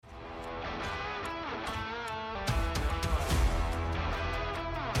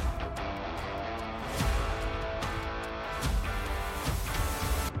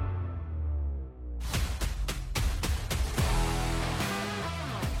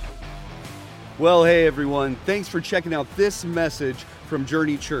Well, hey everyone, thanks for checking out this message from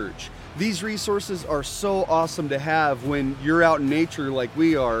Journey Church. These resources are so awesome to have when you're out in nature like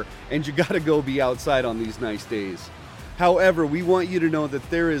we are and you gotta go be outside on these nice days. However, we want you to know that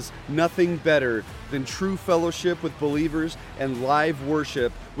there is nothing better than true fellowship with believers and live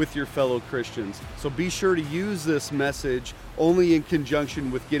worship with your fellow Christians. So be sure to use this message only in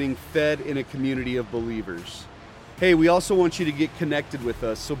conjunction with getting fed in a community of believers. Hey, we also want you to get connected with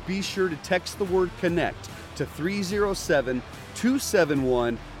us, so be sure to text the word CONNECT to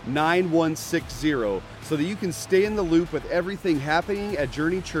 307-271-9160 so that you can stay in the loop with everything happening at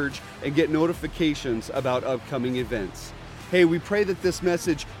Journey Church and get notifications about upcoming events. Hey, we pray that this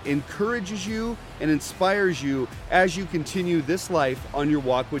message encourages you and inspires you as you continue this life on your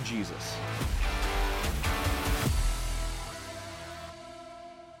walk with Jesus.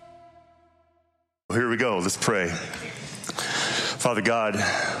 Here we go. Let's pray. Father God,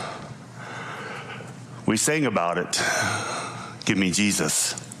 we sang about it. Give me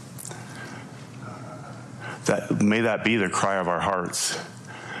Jesus. May that be the cry of our hearts.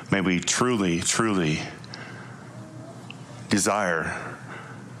 May we truly, truly desire.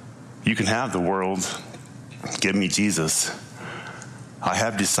 You can have the world. Give me Jesus. I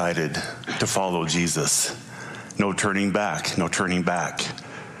have decided to follow Jesus. No turning back. No turning back.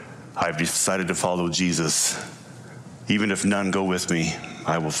 I've decided to follow Jesus. Even if none go with me,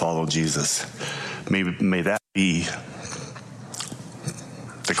 I will follow Jesus. May that be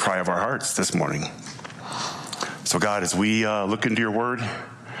the cry of our hearts this morning. So God, as we look into your word,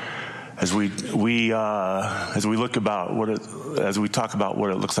 as we talk about what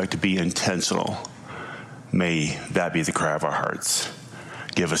it looks like to be intentional, may that be the cry of our hearts.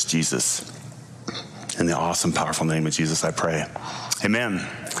 Give us Jesus. In the awesome, powerful name of Jesus, I pray. Amen.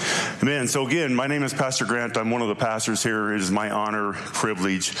 Amen. So again, my name is Pastor Grant. I'm one of the pastors here. It is my honor,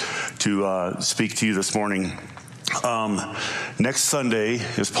 privilege to speak to you this morning. Next Sunday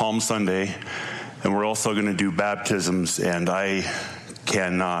is Palm Sunday, and we're also going to do baptisms, and I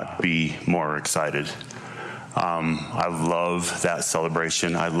cannot be more excited. I love that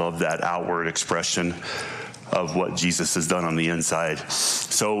celebration. I love that outward expression of what Jesus has done on the inside.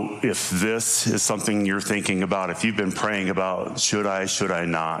 So if this is something you're thinking about, if you've been praying about, should I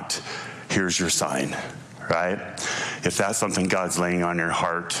not, here's your sign, right? If that's something God's laying on your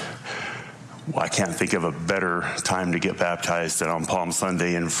heart, I can't think of a better time to get baptized than on Palm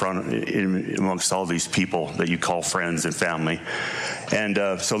Sunday amongst all these people that you call friends and family. And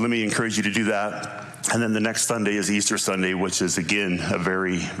so let me encourage you to do that. And then the next Sunday is Easter Sunday, which is again a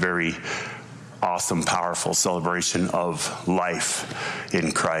very, very awesome, powerful celebration of life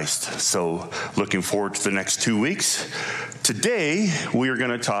in Christ. So looking forward to the next 2 weeks. Today, we are going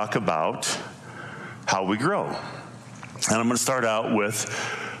to talk about how we grow. And I'm going to start out with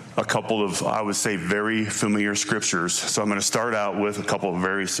a couple of, I would say, very familiar scriptures. So I'm going to start out with a couple of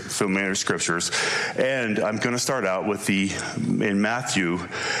very familiar scriptures. And I'm going to start out with in Matthew,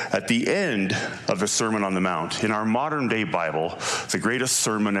 at the end of the Sermon on the Mount. In our modern day Bible, the greatest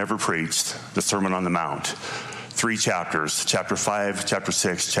sermon ever preached, the Sermon on the Mount. 3 chapters, chapter 5, chapter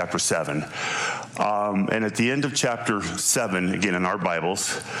 6, chapter 7. And at the end of chapter 7, again in our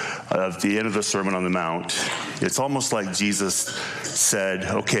Bibles, at the end of the Sermon on the Mount, it's almost like Jesus said,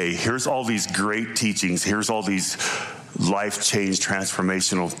 okay, here's all these great teachings. Here's all these life-change,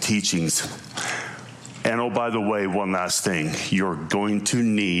 transformational teachings. And oh, by the way, one last thing. You're going to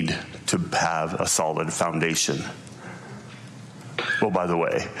need to have a solid foundation. Oh, by the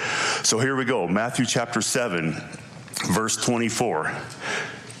way. So here we go. Matthew chapter 7, verse 24.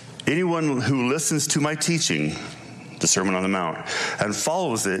 Anyone who listens to my teaching, the Sermon on the Mount, and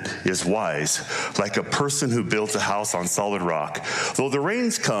follows it is wise, like a person who builds a house on solid rock. Though the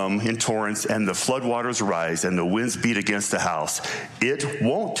rains come in torrents and the floodwaters rise and the winds beat against the house, it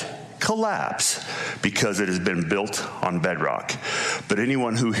won't collapse because it has been built on bedrock. But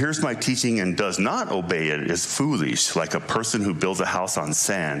anyone who hears my teaching and does not obey it is foolish, like a person who builds a house on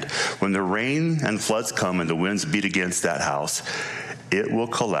sand. When the rain and floods come and the winds beat against that house, it will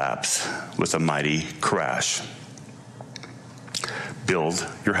collapse with a mighty crash. Build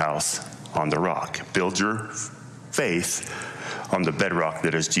your house on the rock. Build your faith on the bedrock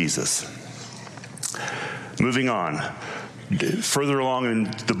that is Jesus. Moving on. Further along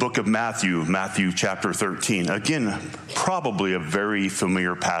in the book of Matthew, Matthew chapter 13. Again, probably a very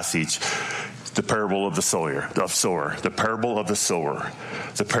familiar passage. The parable of the sower, the parable of the sower,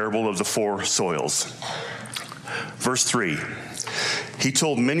 the parable of the 4 soils. Verse 3. He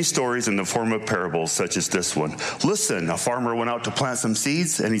told many stories in the form of parables, such as this one. Listen, a farmer went out to plant some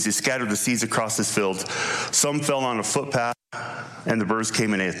seeds, and he scattered the seeds across his field. Some fell on a footpath, and the birds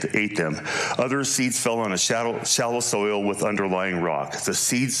came and ate them. Other seeds fell on a shallow soil with underlying rock. The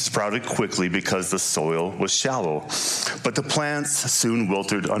seeds sprouted quickly because the soil was shallow. But the plants soon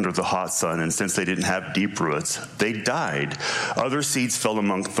wilted under the hot sun, and since they didn't have deep roots, they died. Other seeds fell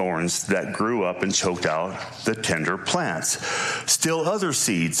among thorns that grew up and choked out the tender plants. Still other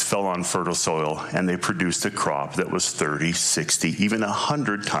seeds fell on fertile soil, and they produced a crop that was 30, 60, even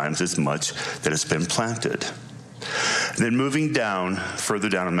 100 times as much that has been planted. Then moving down, further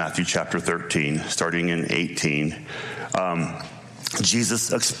down in Matthew chapter 13, starting in 18,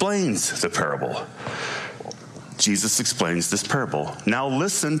 Jesus explains the parable. Jesus explains this parable. Now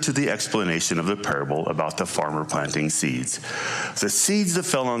listen to the explanation of the parable about the farmer planting seeds. The seeds that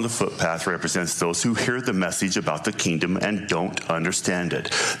fell on the footpath represents those who hear the message about the kingdom and don't understand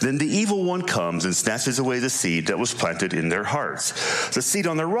it. Then the evil one comes and snatches away the seed that was planted in their hearts. The seed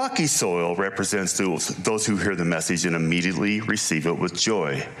on the rocky soil represents those who hear the message and immediately receive it with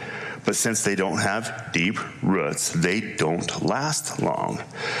joy. But since they don't have deep roots, they don't last long.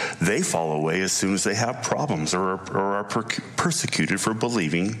 They fall away as soon as they have problems or are persecuted for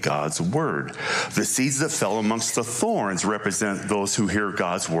believing God's word. The seeds that fell amongst the thorns represent those who hear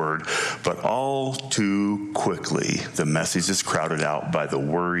God's word, but all too quickly the message is crowded out by the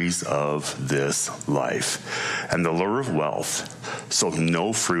worries of this life and the lure of wealth, so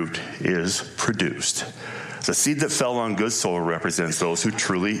no fruit is produced. The seed that fell on good soil represents those who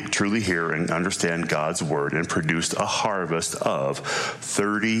truly hear and understand God's word and produce a harvest of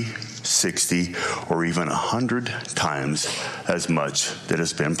 30, 60, or even 100 times as much that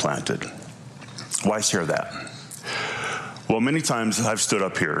has been planted. Why share that? Well, many times I've stood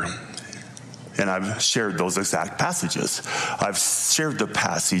up here and I've shared those exact passages. I've shared the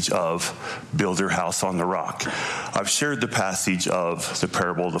passage of build your house on the rock. I've shared the passage of the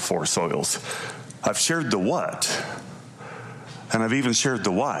parable of the four soils. I've shared the what, and I've even shared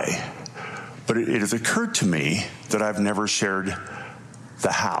the why, but it has occurred to me that I've never shared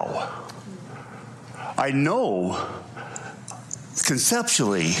the how. I know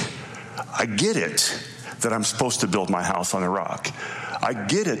conceptually, I get it that I'm supposed to build my house on the rock. I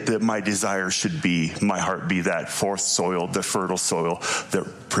get it that my desire should be, my heart be that fourth soil, the fertile soil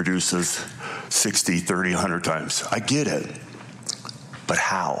that produces 60, 30, 100 times. I get it, but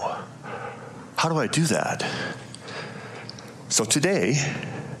how? How do I do that? So today,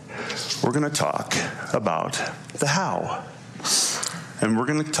 we're going to talk about the how. And we're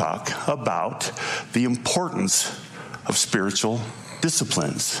going to talk about the importance of spiritual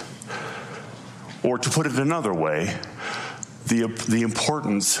disciplines. Or to put it another way, the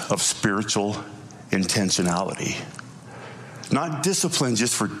importance of spiritual intentionality. Not discipline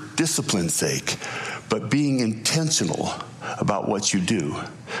just for discipline's sake, but being intentional about what you do.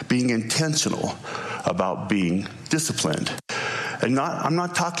 Being intentional about being disciplined. And I'm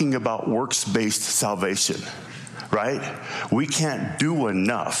not talking about works-based salvation, right? We can't do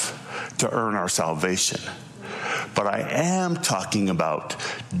enough to earn our salvation. But I am talking about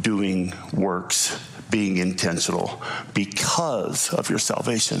doing works, being intentional because of your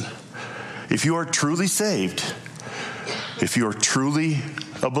salvation. If you are truly saved, if you are truly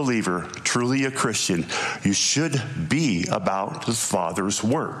a believer, truly a Christian, you should be about the Father's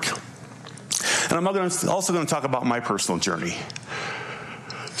work. And I'm also going to talk about my personal journey.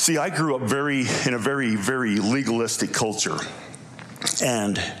 See, I grew up in a very, very legalistic culture.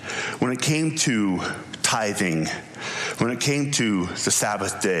 And when it came to tithing, when it came to the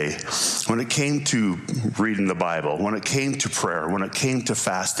Sabbath day, when it came to reading the Bible, when it came to prayer, when it came to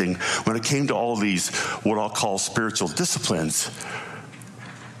fasting, when it came to all these what I'll call spiritual disciplines,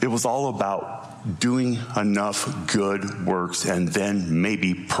 it was all about doing enough good works and then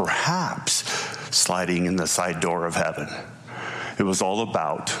maybe perhaps sliding in the side door of heaven. It was all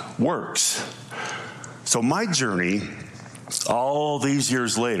about works. So my journey, all these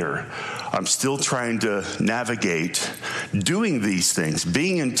years later, I'm still trying to navigate doing these things,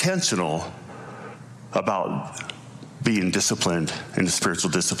 being intentional about being disciplined in the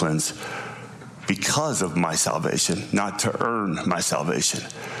spiritual disciplines because of my salvation, not to earn my salvation.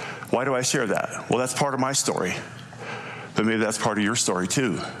 Why do I share that? Well, that's part of my story, but maybe that's part of your story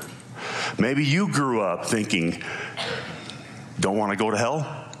too. Maybe you grew up thinking, don't want to go to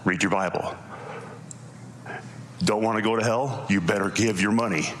hell? Read your Bible. Don't want to go to hell? You better give your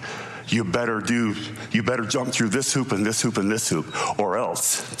money. You better jump through this hoop and this hoop and this hoop, or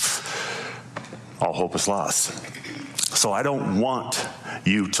else all hope is lost. So I don't want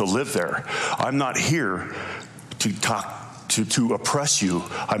you to live there. I'm not here to oppress you.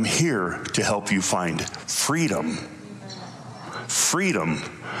 I'm here to help you find freedom. Freedom.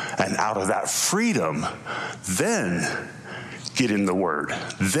 And out of that freedom, then get in the Word.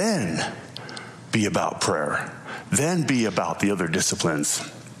 Then be about prayer. Then be about the other disciplines.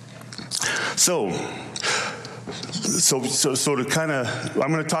 So to kind of,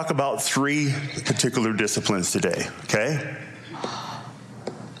 I'm going to talk about 3 particular disciplines today, okay?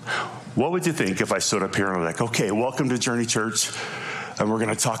 What would you think if I stood up here and I'm like, okay, welcome to Journey Church, and we're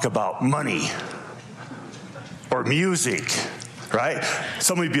going to talk about money or music, right?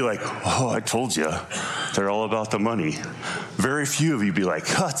 Somebody would be like, oh, I told you, they're all about the money. Very few of you be like,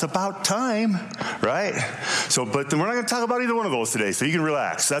 oh, it's about time, right? So, but then we're not going to talk about either one of those today, so you can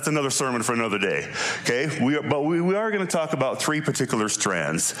relax. That's another sermon for another day, okay? We are going to talk about 3 particular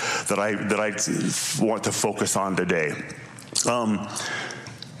strands that I want to focus on today.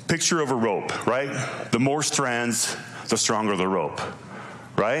 Picture of a rope, right? The more strands, the stronger the rope,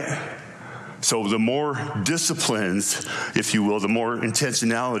 right? So the more disciplines, if you will, the more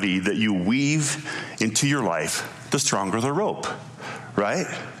intentionality that you weave into your life, the stronger the rope, right?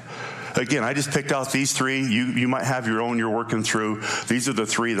 Again, I just picked out these 3. You might have your own you're working through. These are the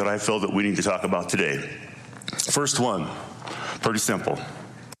 3 that I feel that we need to talk about today. First one, pretty simple.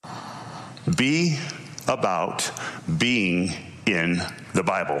 Be about being in the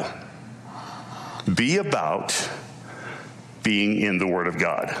Bible. Be about being in the Word of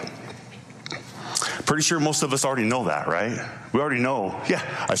God. Pretty sure most of us already know that, right? We already know, yeah,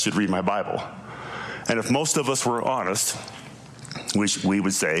 I should read my Bible. And if most of us were honest, we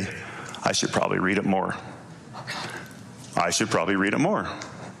would say, I should probably read it more. I should probably read it more.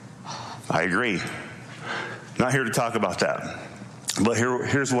 I agree. Not here to talk about that. But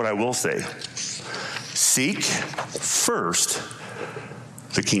here's what I will say. Seek first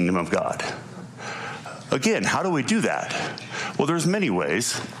the kingdom of God. Again, how do we do that? Well, there's many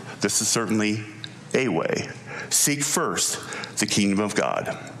ways. This is certainly a way. Seek first the kingdom of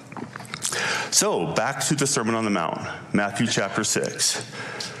God. So, back to the Sermon on the Mount, Matthew chapter 6,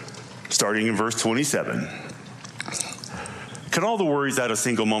 starting in verse 27. Can all the worries add a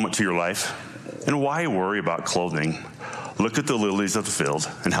single moment to your life? And why worry about clothing? Look at the lilies of the field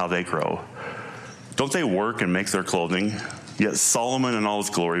and how they grow. Don't they work and make their clothing? Yet Solomon in all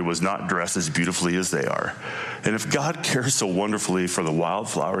his glory was not dressed as beautifully as they are. And if God cares so wonderfully for the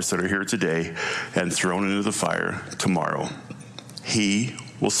wildflowers that are here today and thrown into the fire tomorrow, he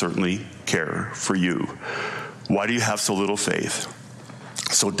will certainly care for you. Why do you have so little faith?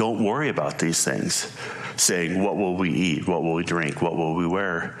 So don't worry about these things, saying, what will we eat? What will we drink? What will we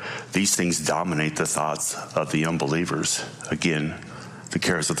wear? These things dominate the thoughts of the unbelievers. Again, the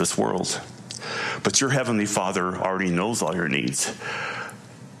cares of this world. But your heavenly Father already knows all your needs.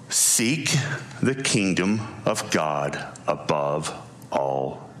 Seek the kingdom of God above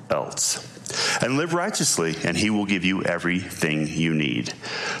all else. And live righteously, and he will give you everything you need.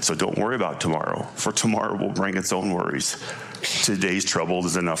 So don't worry about tomorrow, for tomorrow will bring its own worries. Today's trouble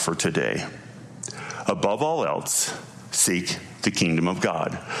is enough for today. Above all else, seek the kingdom of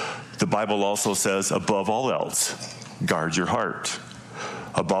God. The Bible also says, above all else, guard your heart.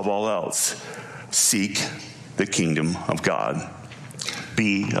 Above all else, seek the kingdom of God.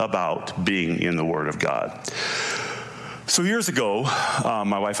 Be about being in the Word of God. So years ago,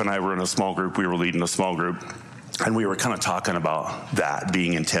 my wife and I were in a small group. We were leading a small group, and we were kind of talking about that,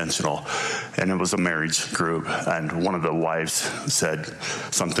 being intentional. And it was a marriage group, and one of the wives said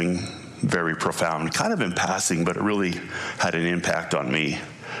something very profound, kind of in passing, but it really had an impact on me.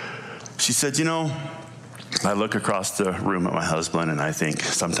 She said, you know, I look across the room at my husband, and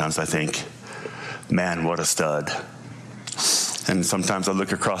sometimes I think, man, what a stud. And sometimes I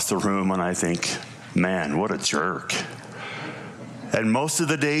look across the room and I think, man, what a jerk. And most of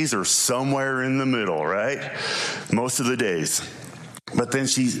the days are somewhere in the middle, right? Most of the days. But then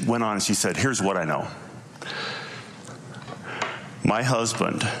she went on and she said, here's what I know. My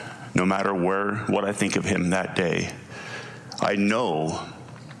husband, no matter what I think of him that day, I know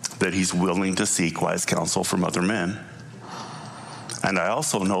that he's willing to seek wise counsel from other men. And I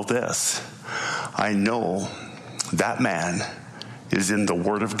also know this. I know that man is in the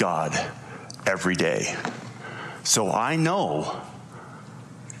Word of God every day. So I know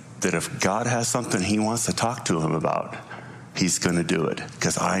that if God has something he wants to talk to him about, he's going to do it,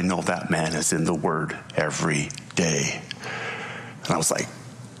 because I know that man is in the Word every day. And I was like,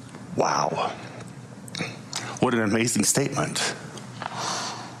 wow, what an amazing statement.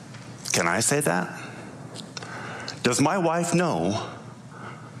 Can I say that? Does my wife know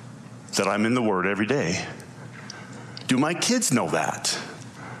that I'm in the Word every day? Do my kids know that?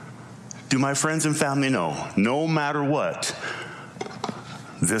 Do my friends and family know? No matter what,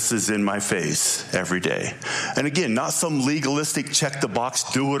 this is in my face every day. And again, not some legalistic check the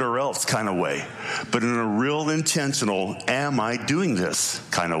box, do it or else kind of way, but in a real intentional, am I doing this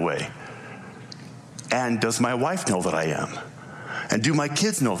kind of way? And does my wife know that I am? And do my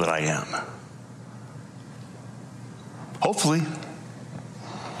kids know that I am? Hopefully.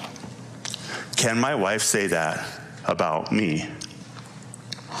 Can my wife say that about me?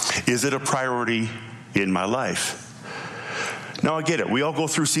 Is it a priority in my life? Now, I get it. We all go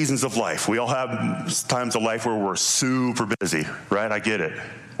through seasons of life. We all have times of life where we're super busy, right? I get it.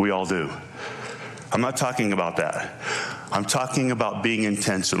 We all do. I'm not talking about that. I'm talking about being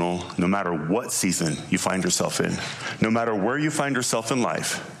intentional no matter what season you find yourself in. No matter where you find yourself in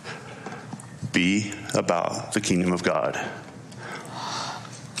life, be about the kingdom of God.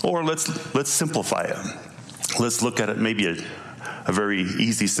 Or let's simplify it. Let's look at it maybe a very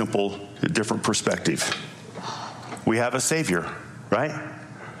easy, simple, different perspective. We have a Savior, right?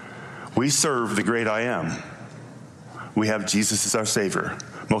 We serve the great I am. We have Jesus as our Savior,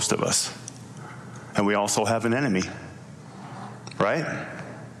 most of us. And we also have an enemy, right?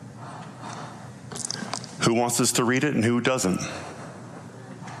 Who wants us to read it and who doesn't?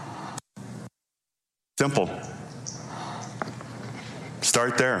 Simple.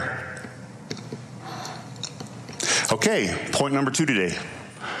 Start there. Okay, point number 2 today.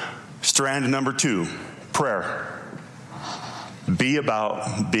 Strand number 2, prayer. Be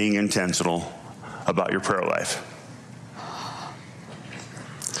about being intentional about your prayer life.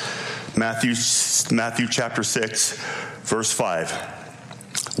 Matthew chapter 6, verse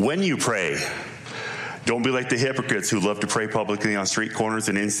 5. When you pray, don't be like the hypocrites who love to pray publicly on street corners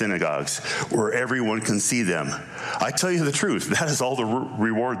and in synagogues, where everyone can see them. I tell you the truth, that is all the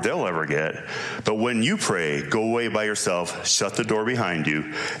reward they'll ever get. But when you pray, go away by yourself, shut the door behind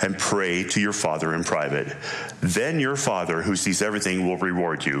you, and pray to your Father in private. Then your Father, who sees everything, will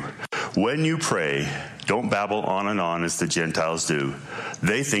reward you. When you pray, don't babble on and on as the Gentiles do.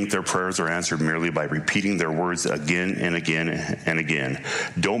 They think their prayers are answered merely by repeating their words again and again and again.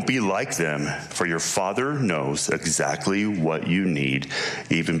 Don't be like them, for your Father knows exactly what you need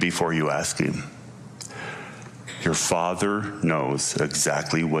even before you ask Him. Your Father knows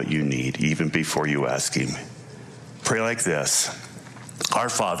exactly what you need even before you ask Him. Pray like this. Our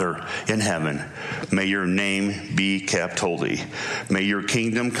Father in heaven, may your name be kept holy. May your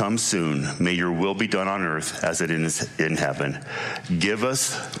kingdom come soon. May your will be done on earth as it is in heaven. Give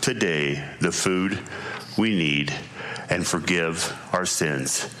us today the food we need and forgive our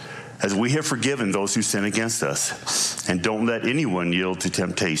sins, as we have forgiven those who sin against us. And don't let anyone yield to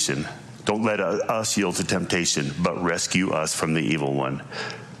temptation. Don't let us yield to temptation, but rescue us from the evil one.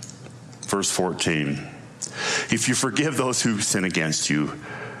 Verse 14. If you forgive those who sin against you,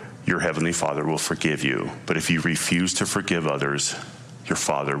 your heavenly Father will forgive you. But if you refuse to forgive others, your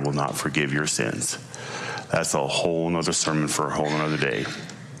Father will not forgive your sins. That's a whole nother sermon for a whole nother day.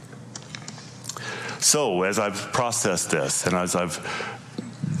 So as I've processed this, and as I've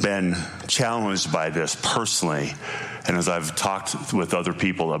been challenged by this personally, and as I've talked with other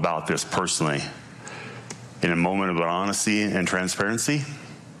people about this personally, in a moment of honesty and transparency,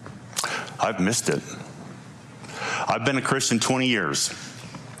 I've missed it. I've been a Christian 20 years.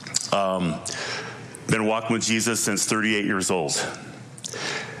 Been walking with Jesus since 38 years old.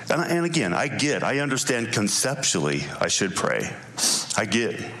 And again, I understand conceptually I should pray.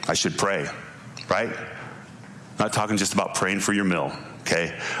 I should pray, right? Not talking just about praying for your meal,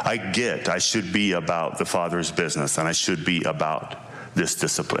 okay? I should be about the Father's business, and I should be about this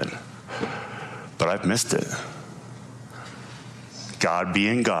discipline. But I've missed it. God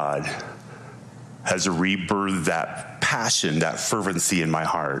being God has rebirthed that passion, that fervency in my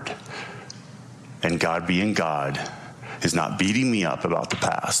heart. And God being God is not beating me up about the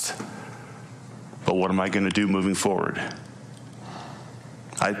past. But what am I going to do moving forward?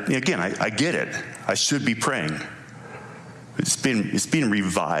 I get it. I should be praying. It's been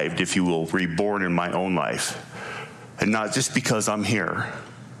revived, if you will, reborn in my own life. And not just because I'm here.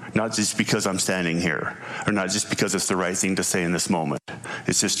 Not just because I'm standing here. Or not just because it's the right thing to say in this moment.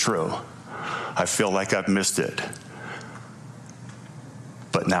 It's just true. I feel like I've missed it.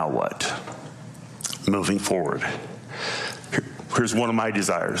 But now what? Moving forward. Here's one of my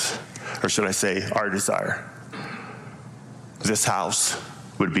desires, or should I say our desire. This house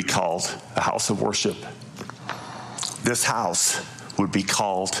would be called a house of worship. This house would be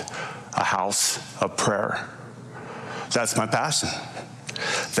called a house of prayer. That's my passion.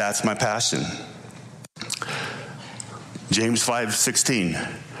 That's my passion. James 5:16.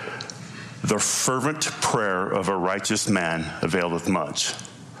 The fervent prayer of a righteous man availeth much.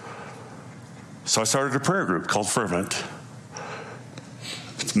 So I started a prayer group called Fervent.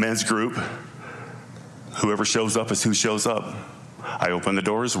 men's group. Whoever shows up is who shows up. I open the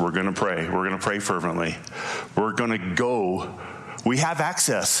doors. We're going to pray. We're going to pray fervently. We're going to go. We have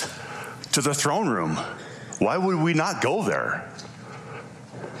access to the throne room. Why would we not go there?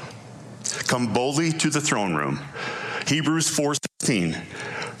 Come boldly to the throne room. Hebrews 4:16.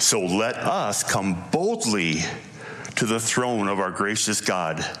 So let us come boldly to the throne of our gracious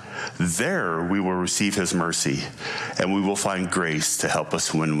God. There we will receive his mercy, and we will find grace to help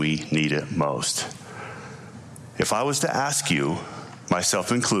us when we need it most. If I was to ask you,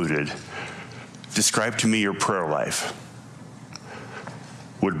 myself included, describe to me your prayer life,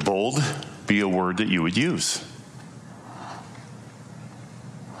 would bold be a word that you would use?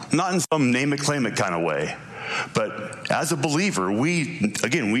 Not in some name it, claim it kind of way, but as a believer, we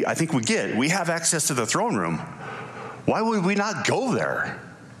have access to the throne room. Why would we not go there?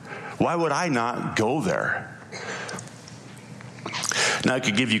 Why would I not go there? Now I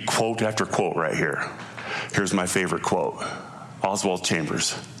could give you quote after quote right here. Here's my favorite quote. Oswald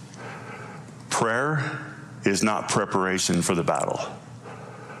Chambers. Prayer is not preparation for the battle.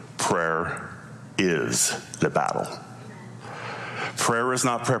 Prayer is the battle. Prayer is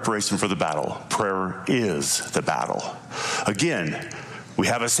not preparation for the battle. Prayer is the battle. Again, we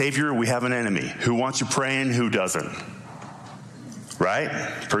have a Savior, we have an enemy. Who wants you praying, who doesn't? Right?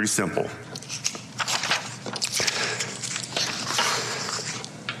 Pretty simple.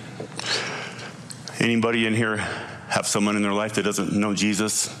 Anybody in here have someone in their life that doesn't know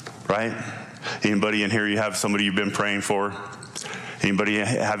Jesus, right? Anybody in here, you have somebody you've been praying for? Anybody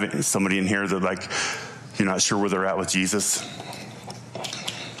have somebody in here that like you're not sure where they're at with Jesus?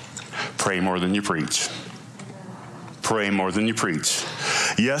 Pray more than you preach. Pray more than you preach.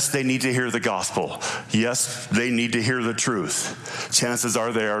 Yes, they need to hear the gospel. Yes, they need to hear the truth. Chances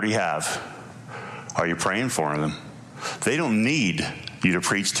are they already have. Are you praying for them? They don't need you to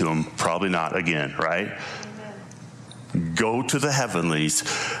preach to them. Probably not again, right? Amen. Go to the heavenlies.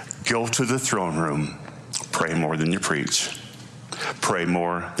 Go to the throne room. Pray more than you preach. Pray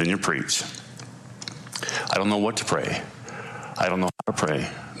more than you preach. I don't know what to pray. I don't know how to pray.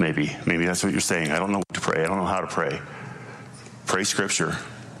 Maybe that's what you're saying. I don't know what to pray. I don't know how to pray. Pray scripture.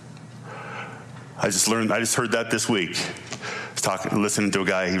 I just heard that this week. Listening to a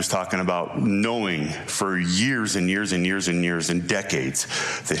guy, he was talking about knowing for years and years and years and years and decades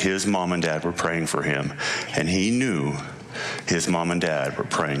that his mom and dad were praying for him. And he knew his mom and dad were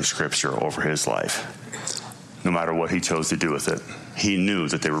praying scripture over his life. No matter what he chose to do with it, he knew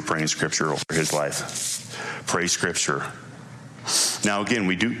that they were praying scripture over his life. Pray scripture. Now, again,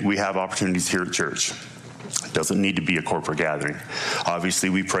 we have opportunities here at church. It doesn't need to be a corporate gathering.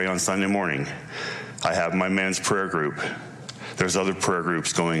 Obviously, we pray on Sunday morning. I have my men's prayer group. There's other prayer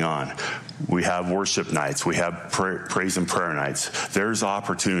groups going on. We have worship nights. We have praise and prayer nights. There's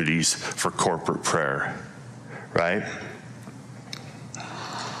opportunities for corporate prayer, right?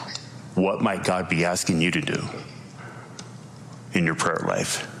 What might God be asking you to do in your prayer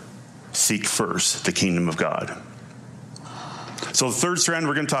life? Seek first the kingdom of God. So the third strand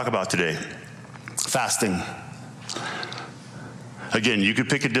we're going to talk about today, fasting. Again, you could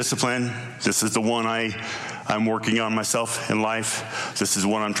pick a discipline. This is the one I'm working on myself in life. This is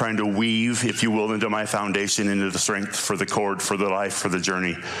one I'm trying to weave, if you will, into my foundation, into the strength for the cord, for the life, for the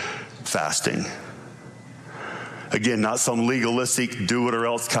journey. Fasting. Again, not some legalistic do it or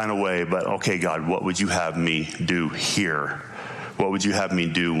else kind of way, but okay, God, what would you have me do here? What would you have me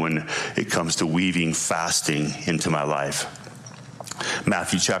do when it comes to weaving fasting into my life?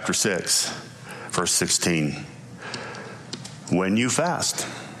 Matthew chapter 6, verse 16. When you fast.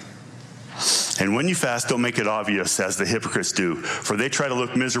 And when you fast, don't make it obvious as the hypocrites do, for they try to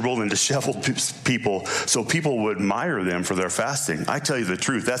look miserable and disheveled people, so people would admire them for their fasting. I tell you the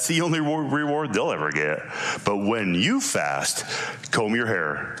truth, that's the only reward they'll ever get. But when you fast, comb your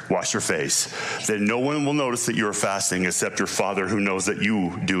hair, wash your face, then no one will notice that you are fasting except your Father who knows that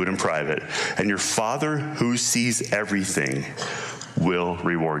you do it in private. And your Father who sees everything will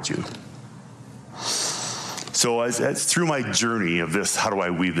reward you. So as through my journey of this, how do I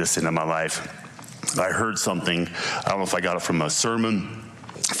weave this into my life? I heard something, I don't know if I got it from a sermon,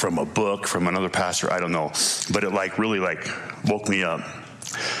 from a book, from another pastor, I don't know. But it really woke me up.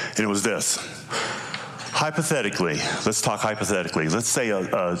 And it was this. Hypothetically, let's talk hypothetically. Let's say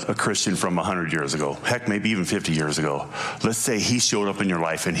a Christian from 100 years ago, heck, maybe even 50 years ago. Let's say he showed up in your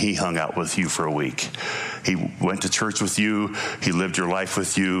life and he hung out with you for a week. He went to church with you. He lived your life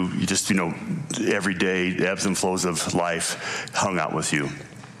with you. You just, every day, the ebbs and flows of life, hung out with you.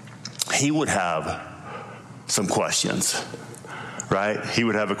 He would have some questions, right? He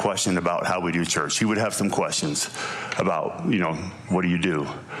would have a question about how we do church. He would have some questions about, what do you do?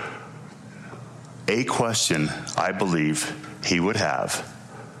 A question I believe he would have: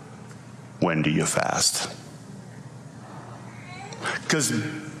 when do you fast? Because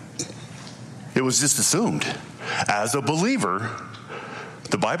it was just assumed. As a believer,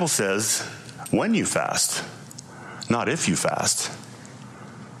 the Bible says when you fast, not if you fast,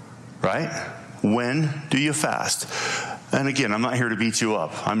 right? When do you fast? And again, I'm not here to beat you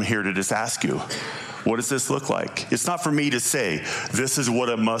up. I'm here to just ask you, what does this look like? It's not for me to say, this is what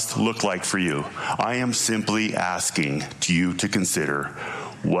it must look like for you. I am simply asking you to consider,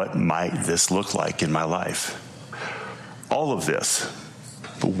 what might this look like in my life? All of this.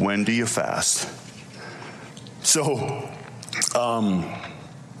 But when do you fast? So, about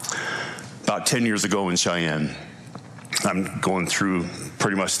 10 years ago in Cheyenne, I'm going through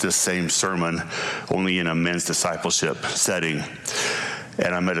pretty much this same sermon, only in a men's discipleship setting.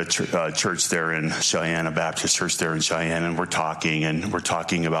 And I'm at a church there in Cheyenne, a Baptist church there in Cheyenne, and we're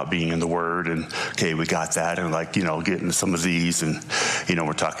talking about being in the Word, and okay, we got that, and getting some of these, and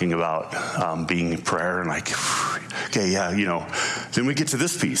we're talking about being in prayer, and okay, yeah, Then we get to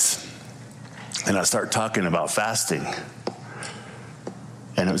this piece, and I start talking about fasting,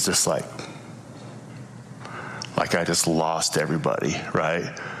 and it was just like I just lost everybody, right?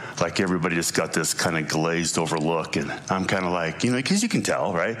 Like everybody just got this kind of glazed over look, and I'm kind of like, because you can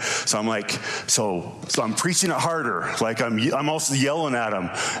tell, right? So I'm like, so I'm preaching it harder, like I'm also yelling at them,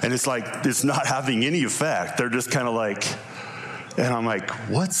 and it's like it's not having any effect. They're just kind of like, and I'm like,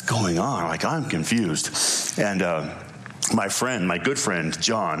 what's going on? Like I'm confused, and my good friend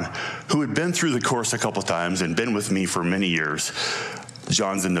John, who had been through the course a couple times and been with me for many years,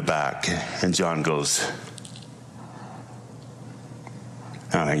 John's in the back, and John goes,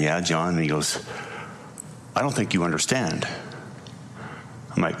 yeah, John. And he goes, I don't think you understand.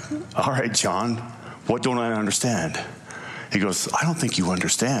 I'm like, all right, John, what don't I understand? He goes, I don't think you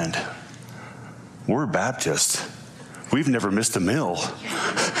understand. We're Baptist. We've never missed a meal.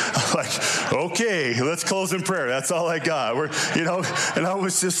 I'm like, okay, let's close in prayer. That's all I got. And I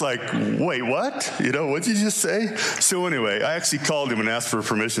was just like, wait, what? What'd you just say? So anyway, I actually called him and asked for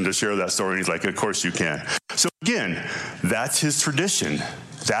permission to share that story. And he's like, of course you can. So again, that's his tradition.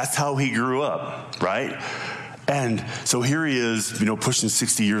 That's how he grew up, right? And so here he is, pushing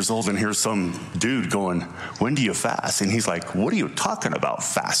 60 years old, and here's some dude going, when do you fast? And he's like, what are you talking about,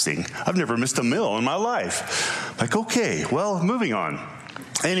 fasting? I've never missed a meal in my life. Like, okay, well, moving on.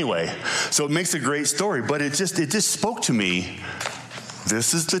 Anyway, so it makes a great story, but it just spoke to me.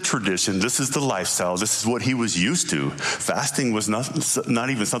 This is the tradition. This is the lifestyle. This is what he was used to. Fasting was not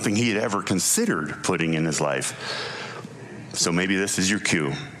even something he had ever considered putting in his life. So maybe this is your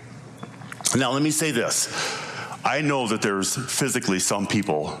cue. Now, let me say this. I know that there's physically some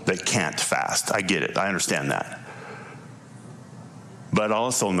people that can't fast. I get it. I understand that. But I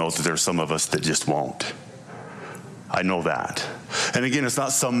also know that there's some of us that just won't. I know that. And again, it's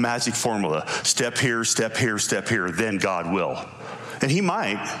not some magic formula. Step here, step here, step here, then God will. And he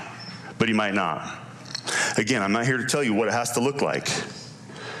might, but he might not. Again, I'm not here to tell you what it has to look like.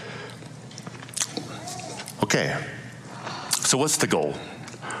 Okay. So what's the goal?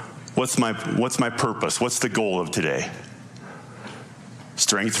 What's my purpose? What's the goal of today?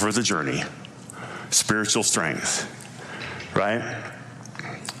 Strength for the journey. Spiritual strength. Right?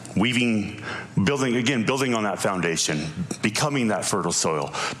 Building on that foundation, becoming that fertile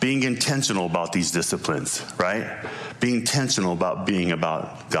soil, being intentional about these disciplines, right? Being intentional about being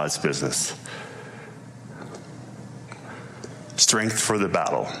about God's business. Strength for the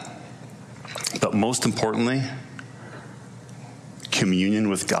battle. But most importantly, communion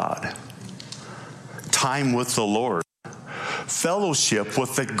with God. Time with the Lord. Fellowship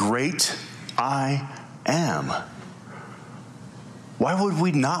with the great I am. Why would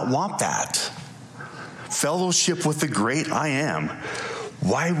we not want that? Fellowship with the great I am.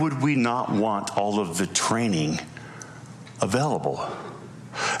 Why would we not want all of the training available?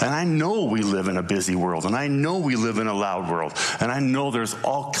 And I know we live in a busy world, and I know we live in a loud world, and I know there's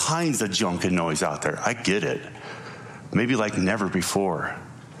all kinds of junk and noise out there. I get it. Maybe like never before.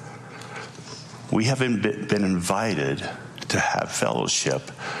 We haven't been invited to have fellowship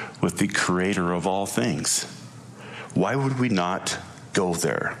with the Creator of all things. Why would we not go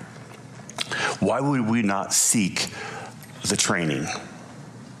there? Why would we not seek the training?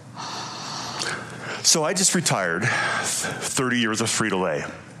 So I just retired, 30 years of Frito-Lay.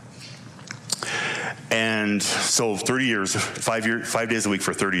 And so 30 years, 5 days a week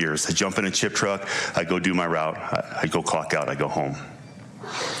for 30 years. I jump in a chip truck, I go do my route, I go clock out, I go home.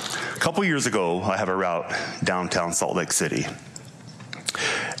 A couple years ago, I have a route downtown Salt Lake City.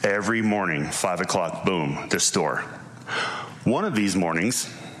 Every morning, 5 o'clock, boom, this store. One of these mornings,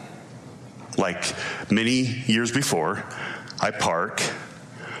 like many years before, I park,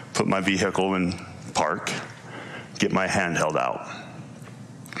 put my vehicle in park, get my handheld out.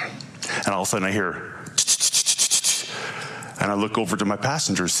 And all of a sudden I hear, and I look over to my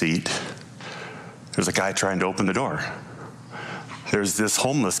passenger seat. There's a guy trying to open the door. There's this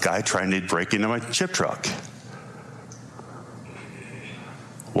homeless guy trying to break into my chip truck.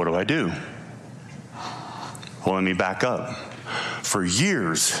 What do? Well, let me back up. For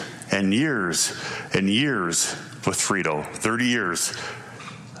years and years and years with Frito, 30 years,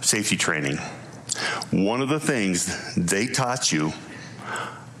 safety training. One of the things they taught you,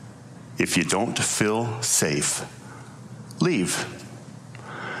 if you don't feel safe, leave.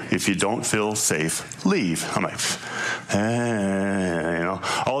 If you don't feel safe, leave. I'm like,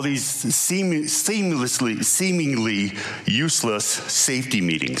 all these seemingly useless safety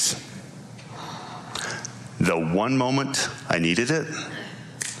meetings. The one moment I needed it,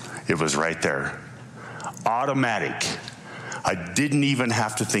 it was right there. Automatic. I didn't even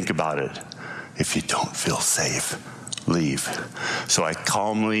have to think about it. If you don't feel safe, leave. So I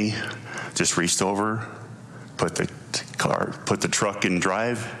calmly just reached over, put the truck in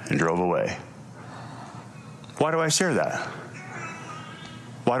drive, and drove away. Why do I share that?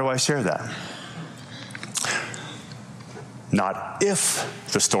 Why do I share that? Not if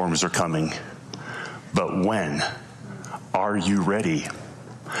the storms are coming, but when. Are you ready?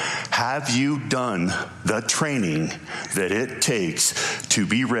 Have you done the training that it takes to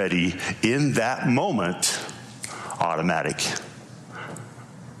be ready in that moment? Automatic.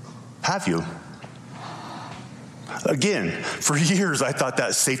 Have you? Again, for years I thought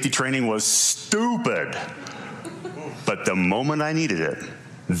that safety training was stupid. But the moment I needed it,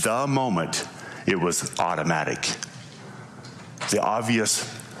 it was automatic. The obvious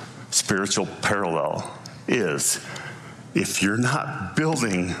spiritual parallel is, if you're not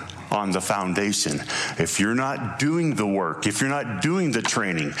building on the foundation, if you're not doing the work, if you're not doing the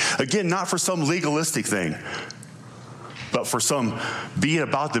training, again, not for some legalistic thing, but for some be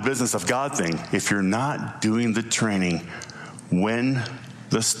about the business of God thing, if you're not doing the training, when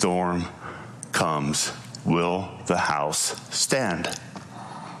the storm comes, will the house stand?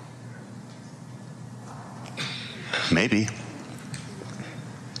 Maybe.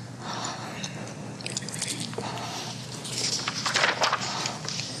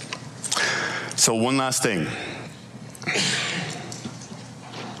 So one last thing.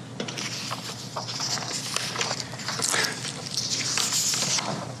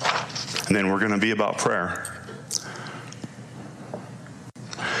 And then we're going to be about prayer.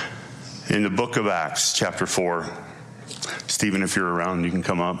 In the book of Acts, chapter 4, Stephen, if you're around, you can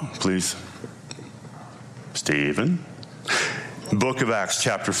come up, please. Stephen. Book of Acts,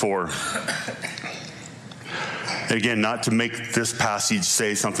 chapter 4. Again, not to make this passage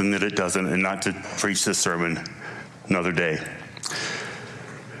say something that it doesn't, and not to preach this sermon another day.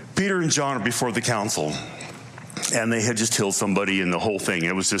 Peter and John are before the council, and they had just killed somebody in the whole thing.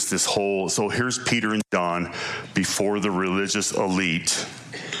 It was just this whole, so here's Peter and John before the religious elite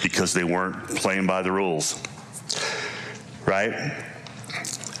because they weren't playing by the rules, right?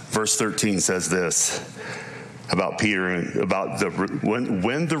 Verse 13 says this about Peter, about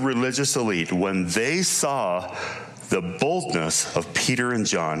when the religious elite, when they saw the boldness of Peter and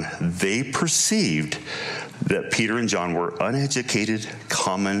John, they perceived that Peter and John were uneducated,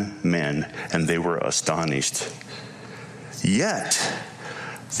 common men, and they were astonished. Yet,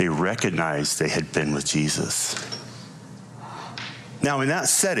 they recognized they had been with Jesus. Now, in that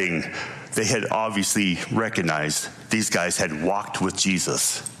setting, they had obviously recognized these guys had walked with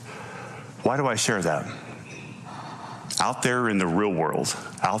Jesus. Why do I share that? Out there in the real world,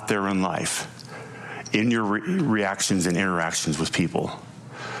 out there in life, in your reactions and interactions with people,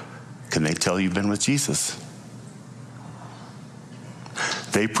 can they tell you've been with Jesus?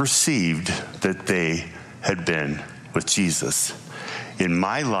 They perceived that they had been with Jesus. In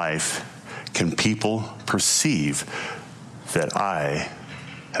my life, can people perceive that I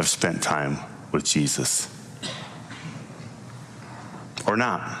have spent time with Jesus? Or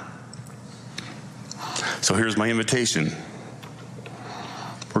not? So here's my invitation.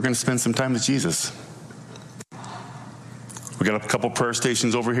 We're going to spend some time with Jesus. We got a couple prayer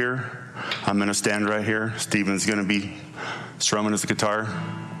stations over here. I'm going to stand right here. Stephen's going to be strumming his guitar.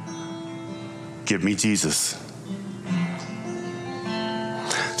 Give me Jesus.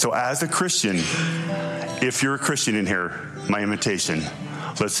 So as a Christian, if you're a Christian in here, my invitation,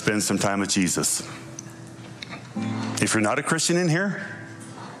 let's spend some time with Jesus. If you're not a Christian in here,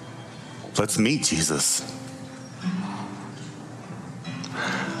 let's meet Jesus.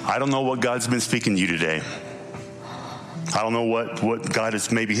 I don't know what God's been speaking to you today. I don't know what God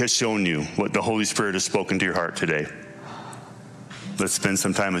has shown you, what the Holy Spirit has spoken to your heart today. Let's spend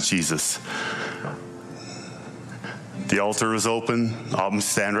some time with Jesus. The altar is open. I'll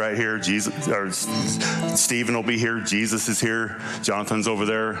stand right here. Stephen will be here. Jesus is here. Jonathan's over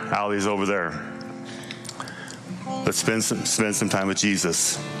there. Allie's over there. Let's spend some time with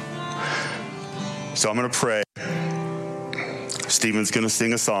Jesus. So I'm going to pray. Stephen's going to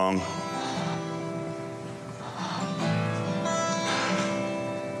sing a song.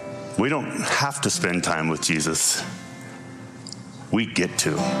 We don't have to spend time with Jesus. We get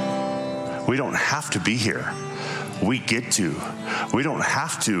to. We don't have to be here. We get to. We don't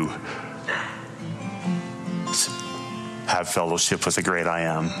have to have fellowship with the great I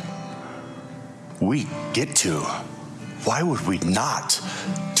am. We get to. Why would we not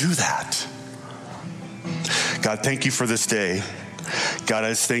do that? God, thank you for this day. God, I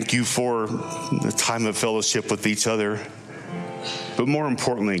just thank you for the time of fellowship with each other. But more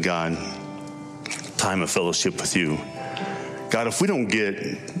importantly, God, time of fellowship with you. God, if we don't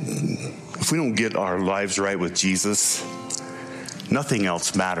get our lives right with Jesus, nothing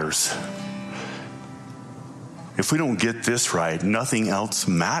else matters. If we don't get this right, nothing else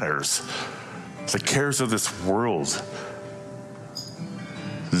matters. The cares of this world,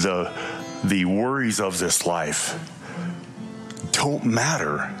 the worries of this life don't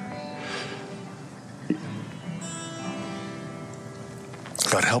matter.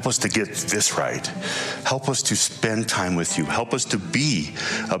 God, help us to get this right. Help us to spend time with you. Help us to be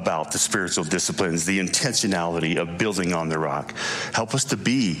about the spiritual disciplines, the intentionality of building on the rock. Help us to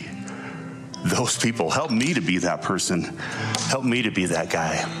be those people. Help me to be that person. Help me to be that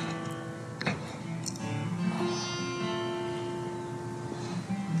guy.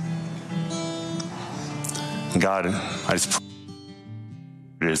 God, I just pray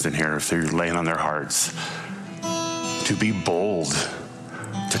it is in here if they're laying on their hearts to be bold,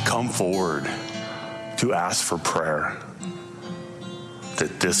 to come forward, to ask for prayer,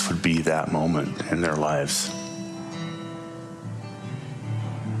 that this would be that moment in their lives.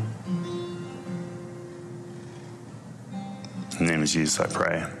 In the name of Jesus, I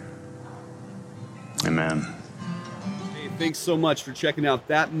pray. Amen. Hey, thanks so much for checking out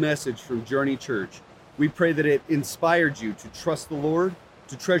that message from Journey Church. We pray that it inspired you to trust the Lord,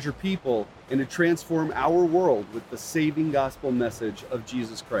 to treasure people, and to transform our world with the saving gospel message of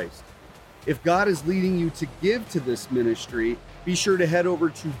Jesus Christ. If God is leading you to give to this ministry, be sure to head over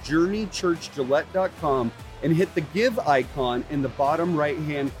to journeychurchgillette.com and hit the give icon in the bottom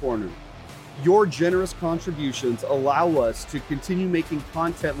right-hand corner. Your generous contributions allow us to continue making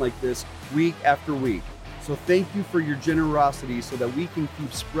content like this week after week. So thank you for your generosity so that we can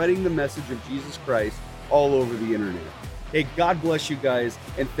keep spreading the message of Jesus Christ all over the internet. Hey, God bless you guys,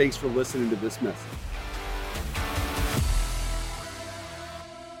 and thanks for listening to this message.